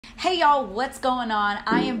Hey y'all, what's going on?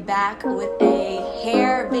 I am back with a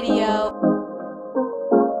hair video.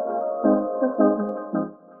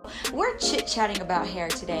 We're chit-chatting about hair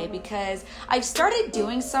today because I've started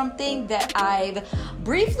doing something that I've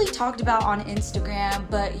briefly talked about on Instagram,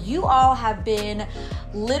 but you all have been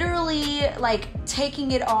literally like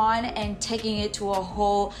taking it on and taking it to a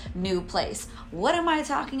whole new place. What am I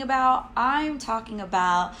talking about? I'm talking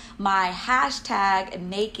about my hashtag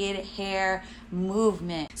naked hair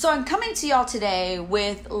movement. So I'm coming to y'all today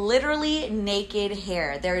with literally naked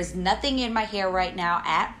hair. There is nothing in my hair right now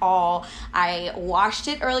at all. I washed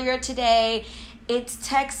it earlier today. It's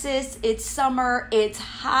Texas, it's summer, it's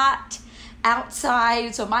hot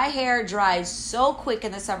outside, so my hair dries so quick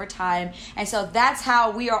in the summertime, and so that's how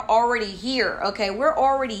we are already here. Okay, we're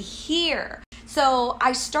already here. So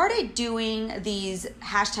I started doing these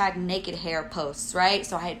hashtag naked hair posts, right?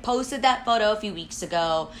 So I had posted that photo a few weeks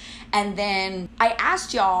ago, and then I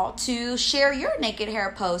asked y'all to share your naked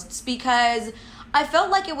hair posts because I felt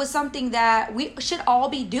like it was something that we should all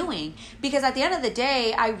be doing, because at the end of the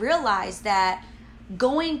day, I realized that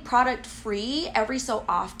going product free every so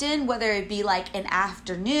often, whether it be like an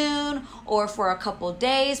afternoon or for a couple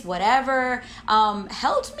days, whatever,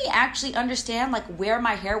 helped me actually understand like where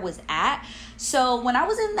my hair was at. So when I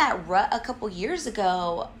was in that rut a couple years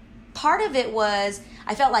ago, part of it was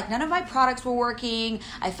I felt like none of my products were working.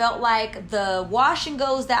 I felt like the wash and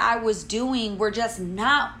goes that I was doing were just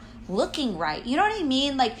not looking right. You know what I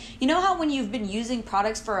mean? Like, you know how when you've been using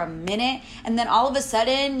products for a minute and then all of a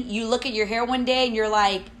sudden you look at your hair one day and you're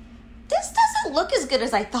like, this doesn't look as good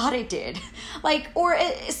as I thought it did. Like, or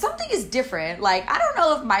something is different. Like, I don't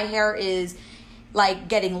know if my hair is like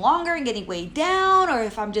getting longer and getting way down, or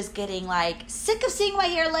if I'm just getting like sick of seeing my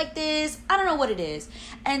hair like this. I don't know what it is.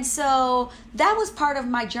 And so that was part of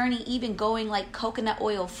my journey, even going like coconut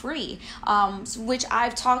oil free, which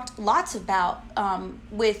I've talked lots about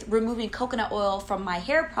with removing coconut oil from my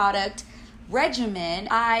hair product regimen.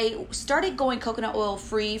 I started going coconut oil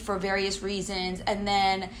free for various reasons, and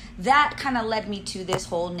then that kind of led me to this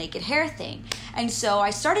whole naked hair thing. And so I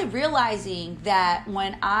started realizing that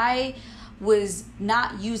when I was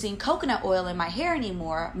not using coconut oil in my hair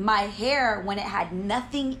anymore, my hair, when it had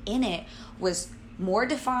nothing in it, was more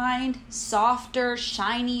defined, softer,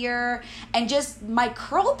 shinier, and just my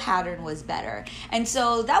curl pattern was better. And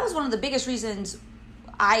so that was one of the biggest reasons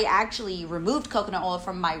I actually removed coconut oil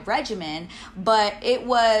from my regimen, but it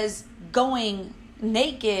was going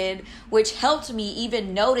naked, which helped me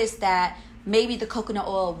even notice that maybe the coconut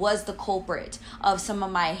oil was the culprit of some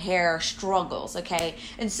of my hair struggles, okay?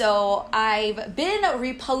 And so I've been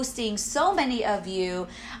reposting so many of you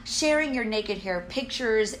sharing your naked hair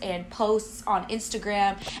pictures and posts on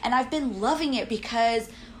Instagram, and I've been loving it because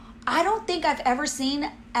I don't think I've ever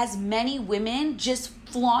seen as many women just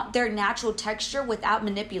flaunt their natural texture without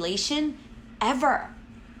manipulation ever.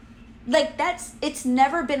 Like, it's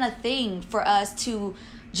never been a thing for us to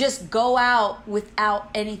just go out without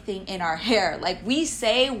anything in our hair. Like, we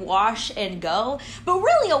say wash and go, but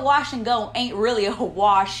really a wash and go ain't really a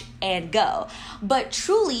wash and go. But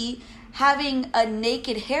truly, having a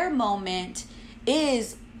naked hair moment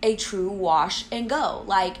is a true wash and go.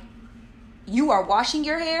 Like, you are washing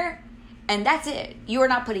your hair and that's it. You are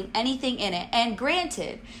not putting anything in it. And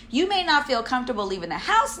granted, you may not feel comfortable leaving the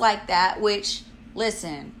house like that, which,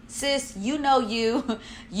 listen, sis, you know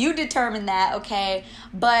you determine that, okay?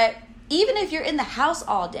 But even if you're in the house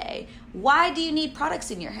all day, why do you need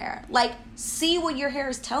products in your hair? Like, see what your hair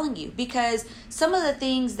is telling you, because some of the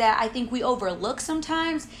things that I think we overlook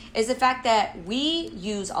sometimes is the fact that we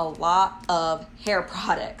use a lot of hair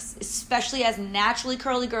products, especially as naturally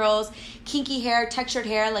curly girls, kinky hair, textured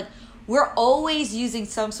hair. Like, we're always using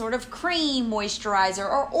some sort of cream, moisturizer,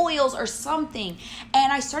 or oils or something.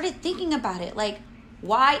 And I started thinking about it, like,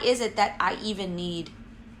 why is it that I even need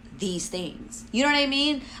these things? You know what I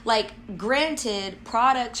mean? Like, granted,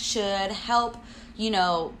 products should help,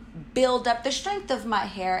 build up the strength of my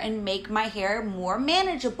hair and make my hair more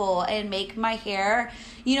manageable and make my hair,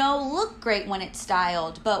 look great when it's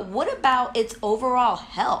styled. But what about its overall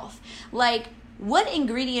health? Like, what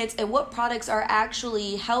ingredients and what products are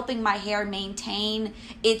actually helping my hair maintain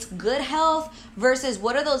its good health versus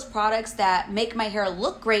what are those products that make my hair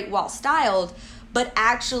look great while styled, but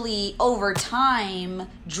actually over time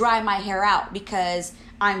dry my hair out because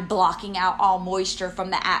I'm blocking out all moisture from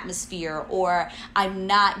the atmosphere, or I'm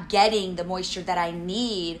not getting the moisture that I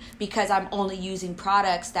need because I'm only using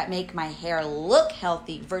products that make my hair look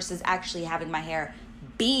healthy versus actually having my hair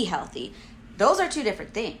be healthy. Those are two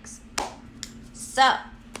different things. So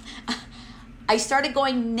I started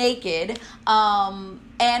going naked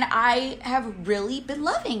And I have really been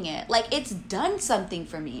loving it. Like, it's done something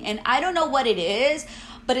for me. And I don't know what it is,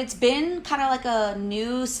 but it's been kind of like a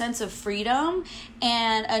new sense of freedom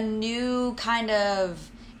and a new kind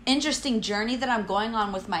of interesting journey that I'm going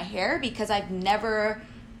on with my hair, because I've never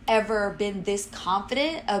ever been this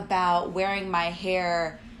confident about wearing my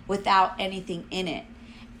hair without anything in it,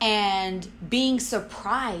 and being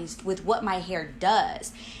surprised with what my hair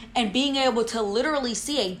does, and being able to literally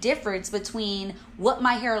see a difference between what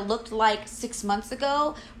my hair looked like 6 months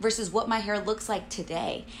ago versus what my hair looks like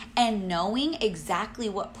today, and knowing exactly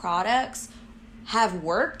what products have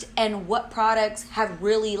worked and what products have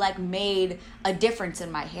really like made a difference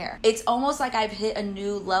in my hair. It's almost like I've hit a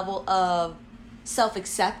new level of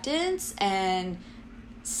self-acceptance and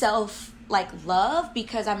love,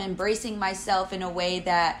 because I'm embracing myself in a way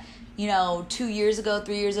that, 2 years ago,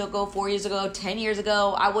 3 years ago, 4 years ago, 10 years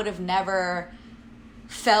ago, I would have never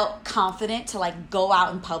felt confident to like go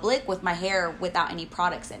out in public with my hair without any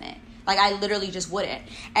products in it. Like, I literally just wouldn't.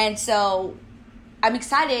 And so I'm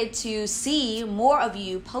excited to see more of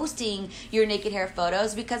you posting your naked hair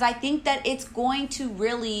photos, because I think that it's going to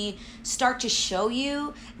really start to show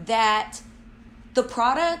you that the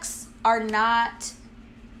products are not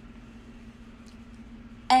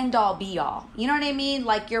end all be all. You know what I mean?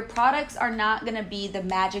 Like, your products are not going to be the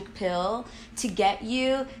magic pill to get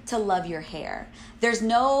you to love your hair. There's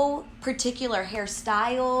no particular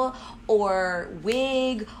hairstyle or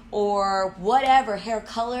wig or whatever hair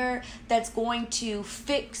color that's going to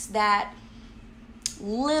fix that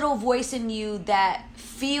little voice in you that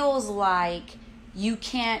feels like you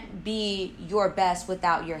can't be your best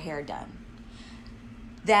without your hair done.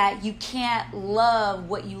 That you can't love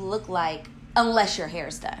what you look like unless your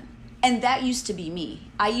hair's done. And that used to be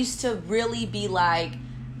me. I used to really be like,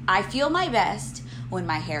 I feel my best when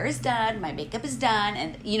my hair is done, my makeup is done,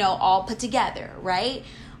 and, all put together, right?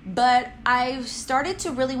 But I've started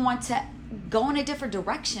to really want to go in a different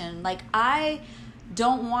direction. Like, I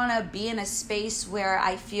don't want to be in a space where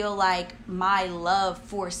I feel like my love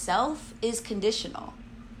for self is conditional.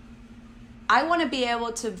 I want to be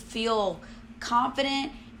able to feel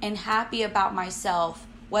confident and happy about myself,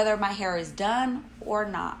 whether my hair is done or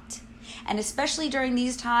not. And especially during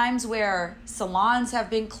these times where salons have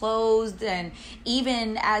been closed, and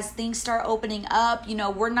even as things start opening up,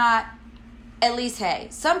 we're not, at least, hey,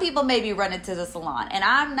 some people may be running to the salon, and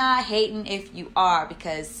I'm not hating if you are,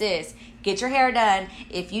 because sis, get your hair done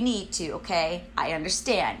if you need to, okay? I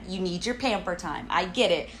understand. You need your pamper time. I get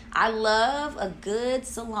it. I love a good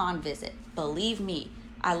salon visit. Believe me.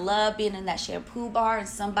 I love being in that shampoo bar and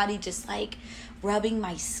somebody just like rubbing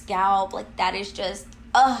my scalp. Like, that is just,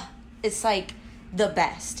 it's like the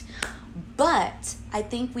best. But I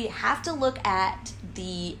think we have to look at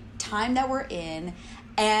the time that we're in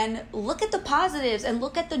and look at the positives and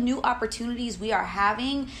look at the new opportunities we are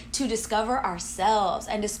having to discover ourselves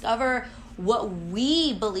and discover what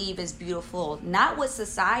we believe is beautiful, not what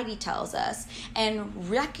society tells us, and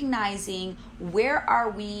recognizing where are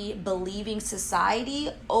we believing society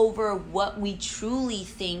over what we truly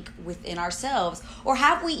think within ourselves, or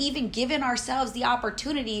have we even given ourselves the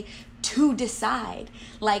opportunity to decide,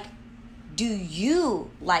 like, do you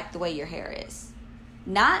like the way your hair is?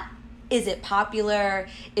 Not, is it popular?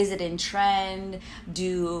 Is it in trend?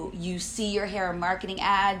 Do you see your hair in marketing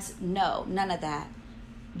ads? No, none of that.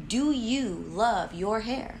 Do you love your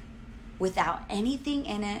hair without anything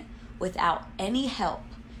in it, without any help?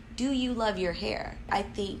 Do you love your hair? I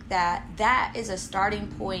think that is a starting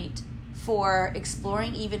point for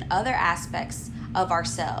exploring even other aspects of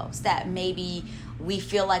ourselves that maybe we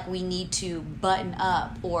feel like we need to button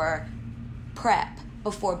up or prep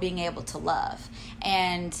before being able to love.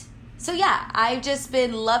 And so, yeah, I've just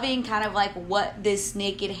been loving kind of like what this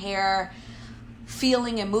naked hair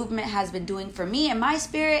feeling and movement has been doing for me and my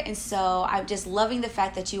spirit. And so I'm just loving the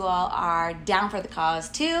fact that you all are down for the cause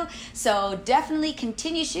too. So definitely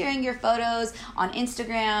continue sharing your photos on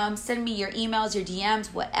Instagram. Send me your emails, your DMs,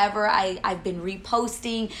 whatever. I've been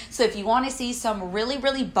reposting. So if you want to see some really,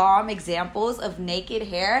 really bomb examples of naked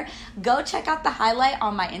hair, go check out the highlight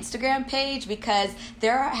on my Instagram page, because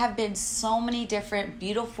there have been so many different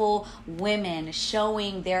beautiful women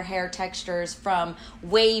showing their hair textures, from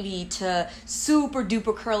wavy to super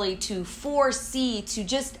duper curly to 4C to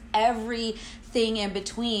just everything in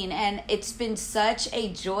between. And it's been such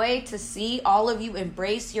a joy to see all of you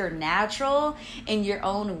embrace your natural in your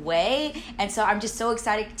own way. And so I'm just so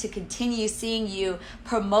excited to continue seeing you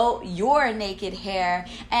promote your naked hair.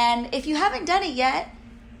 And if you haven't done it yet,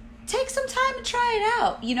 take some time to try it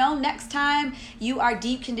out. You know, next time you are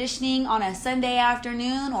deep conditioning on a Sunday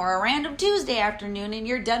afternoon or a random Tuesday afternoon and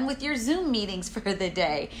you're done with your Zoom meetings for the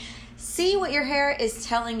day, see what your hair is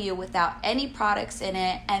telling you without any products in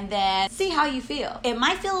it, and then see how you feel. It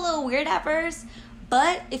might feel a little weird at first,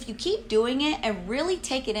 but if you keep doing it and really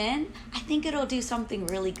take it in, I think it'll do something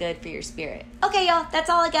really good for your spirit. Okay, y'all, that's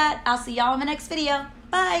all I got. I'll see y'all in the next video.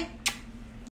 Bye.